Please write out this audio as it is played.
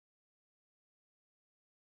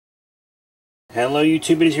Hello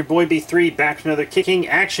YouTube, it is your boy B3 back with another kicking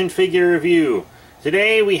action figure review.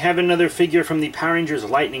 Today we have another figure from the Power Rangers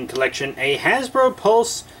Lightning Collection, a Hasbro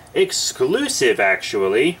Pulse exclusive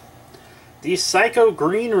actually. The Psycho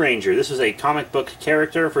Green Ranger. This was a comic book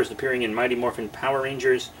character, first appearing in Mighty Morphin Power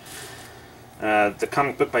Rangers. The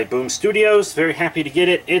comic book by Boom Studios. Very happy to get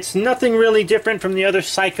it. It's nothing really different from the other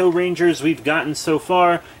Psycho Rangers we've gotten so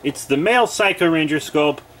far. It's the male Psycho Ranger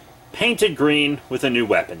sculpt, painted green with a new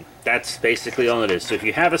weapon. That's basically all it is. So if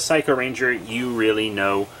you have a Psycho Ranger, you really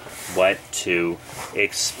know what to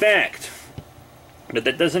expect. But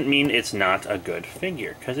that doesn't mean it's not a good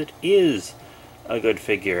figure, because it is a good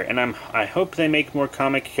figure. And I hope they make more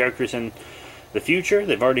comic characters in the future.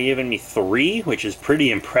 They've already given me 3, which is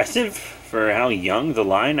pretty impressive for how young the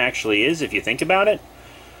line actually is, if you think about it.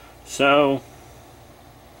 So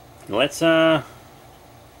let's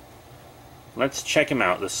check him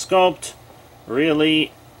out. The sculpt,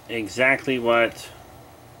 really exactly what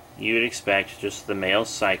you'd expect, just the male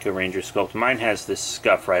Psycho Ranger sculpt. Mine has this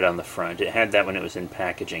scuff right on the front. It had that when it was in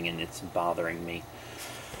packaging, and it's bothering me.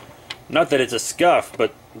 Not that it's a scuff,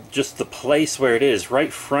 but just the place where it is,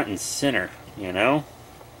 right front and center, you know?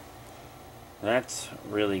 That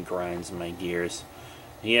really grinds my gears.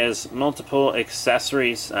 He has multiple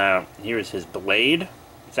accessories. Here's his blade.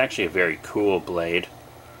 It's actually a very cool blade.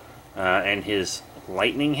 And his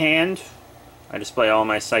lightning hand. I display all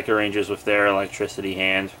my Psycho Rangers with their electricity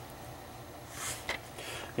hand.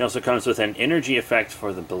 He also comes with an energy effect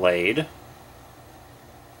for the blade.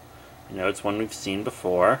 You know, it's one we've seen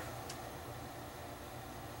before.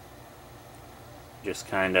 Just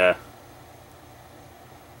kind of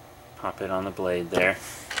pop it on the blade there.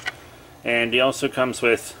 And he also comes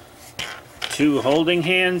with 2 holding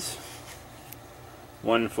hands.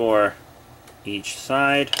 One for each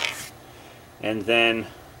side. And then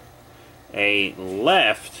a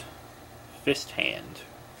left fist hand.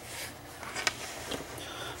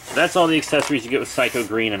 So that's all the accessories you get with Psycho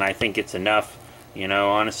Green, and I think it's enough. You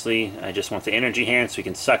know, honestly, I just want the energy hand so we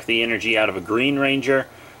can suck the energy out of a Green Ranger,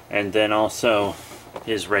 and then also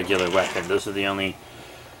his regular weapon. Those are the only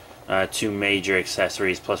 2 major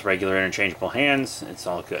accessories, plus regular interchangeable hands. It's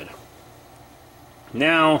all good.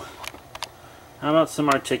 Now, how about some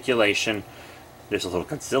articulation? There's a little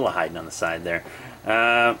Godzilla hiding on the side there.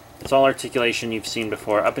 It's all articulation you've seen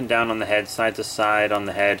before. Up and down on the head, side to side on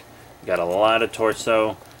the head. You got a lot of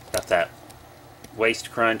torso. Got that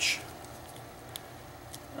waist crunch.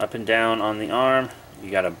 Up and down on the arm.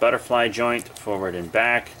 You got a butterfly joint, forward and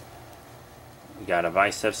back. You got a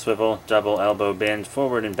bicep swivel, double elbow bend,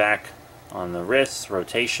 forward and back on the wrists.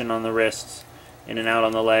 Rotation on the wrists. In and out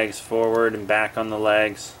on the legs, forward and back on the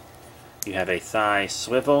legs. You have a thigh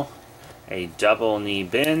swivel. A double knee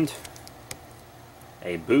bend,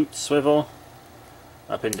 a boot swivel,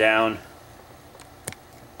 up and down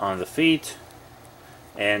on the feet,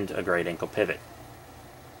 and a great ankle pivot.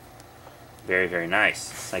 Very, very nice.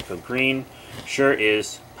 Psycho Green sure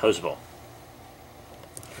is poseable.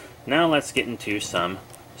 Now let's get into some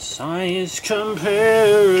size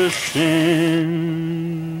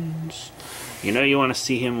comparisons. You know you want to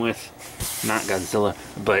see him with, not Godzilla,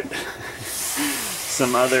 but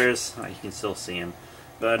some others. Oh, you can still see him.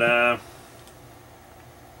 But,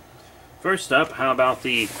 first up, how about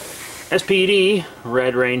the SPD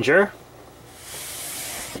Red Ranger?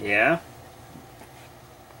 Yeah.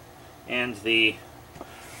 And the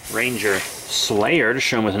Ranger Slayer, to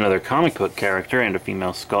show him with another comic book character and a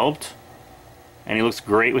female sculpt. And he looks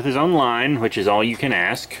great with his own line, which is all you can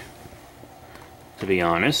ask, to be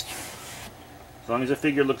honest. As long as a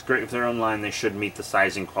figure looks great with their own line, they should meet the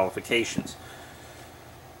sizing qualifications.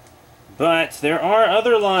 But there are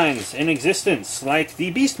other lines in existence, like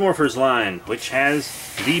the Beast Morphers line, which has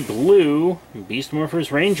the blue Beast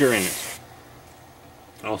Morphers Ranger in it.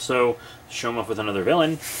 Also, show him off with another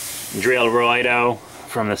villain, Drill Roido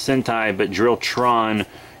from the Sentai, but Drilltron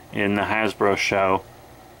in the Hasbro show.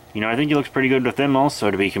 You know, I think he looks pretty good with them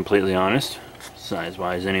also, to be completely honest.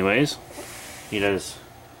 Size-wise anyways. He does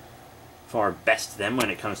far best them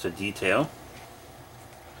when it comes to detail.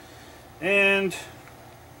 And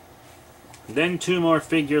then 2 more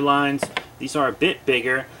figure lines. These are a bit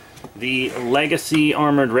bigger. The Legacy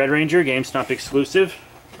Armored Red Ranger, GameStop exclusive.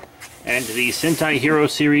 And the Sentai Hero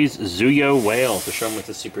Series Zuyo Whale, to show them with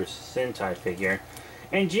the Super Sentai figure.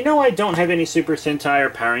 And you know I don't have any Super Sentai or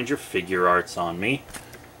Power Ranger figure arts on me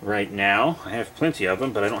right now. I have plenty of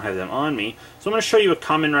them, but I don't have them on me. So I'm going to show you a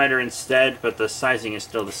Kamen Rider instead, but the sizing is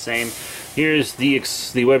still the same. Here's the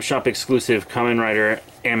web shop exclusive Kamen Rider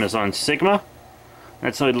Amazon Sigma.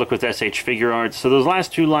 That's how it'd look with SH Figure Arts. So those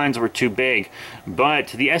last two lines were too big. But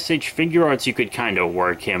the SH Figure Arts you could kind of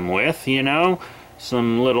work him with, you know?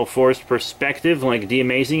 Some little forced perspective like D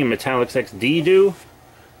Amazing and Metallics XD do.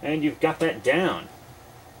 And you've got that down.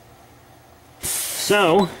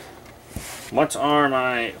 So, what are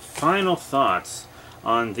my final thoughts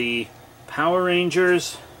on the Power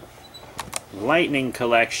Rangers Lightning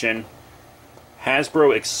Collection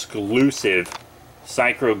Hasbro exclusive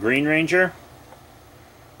Psycho Green Ranger?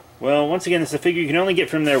 Well, once again, it's a figure you can only get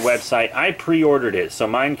from their website. I pre-ordered it, so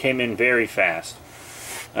mine came in very fast.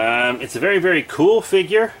 It's a very, very cool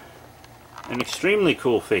figure. An extremely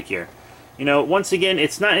cool figure. You know, once again,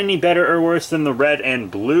 it's not any better or worse than the red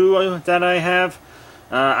and blue that I have.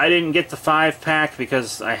 I didn't get the 5-pack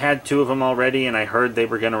because I had 2 of them already, and I heard they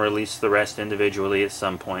were going to release the rest individually at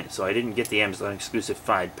some point, so I didn't get the Amazon exclusive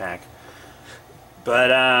 5-pack.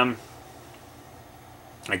 But, I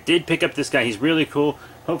did pick up this guy. He's really cool.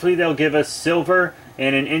 Hopefully they'll give us silver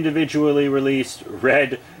and an individually released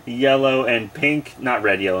red, yellow, and pink. Not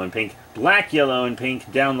red, yellow, and pink. Black, yellow, and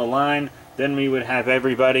pink down the line. Then we would have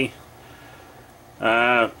everybody.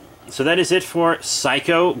 So that is it for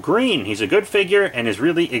Psycho Green. He's a good figure and is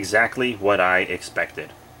really exactly what I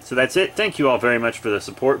expected. So that's it. Thank you all very much for the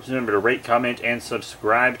support. Remember to rate, comment, and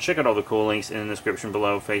subscribe. Check out all the cool links in the description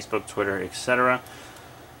below. Facebook, Twitter, etc.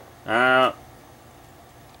 And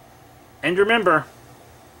remember,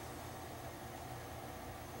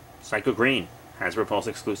 Psycho Green, Hasbro Pulse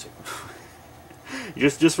exclusive.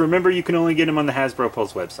 Just remember you can only get him on the Hasbro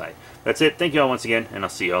Pulse website. That's it. Thank you all once again, and I'll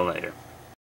see you all later.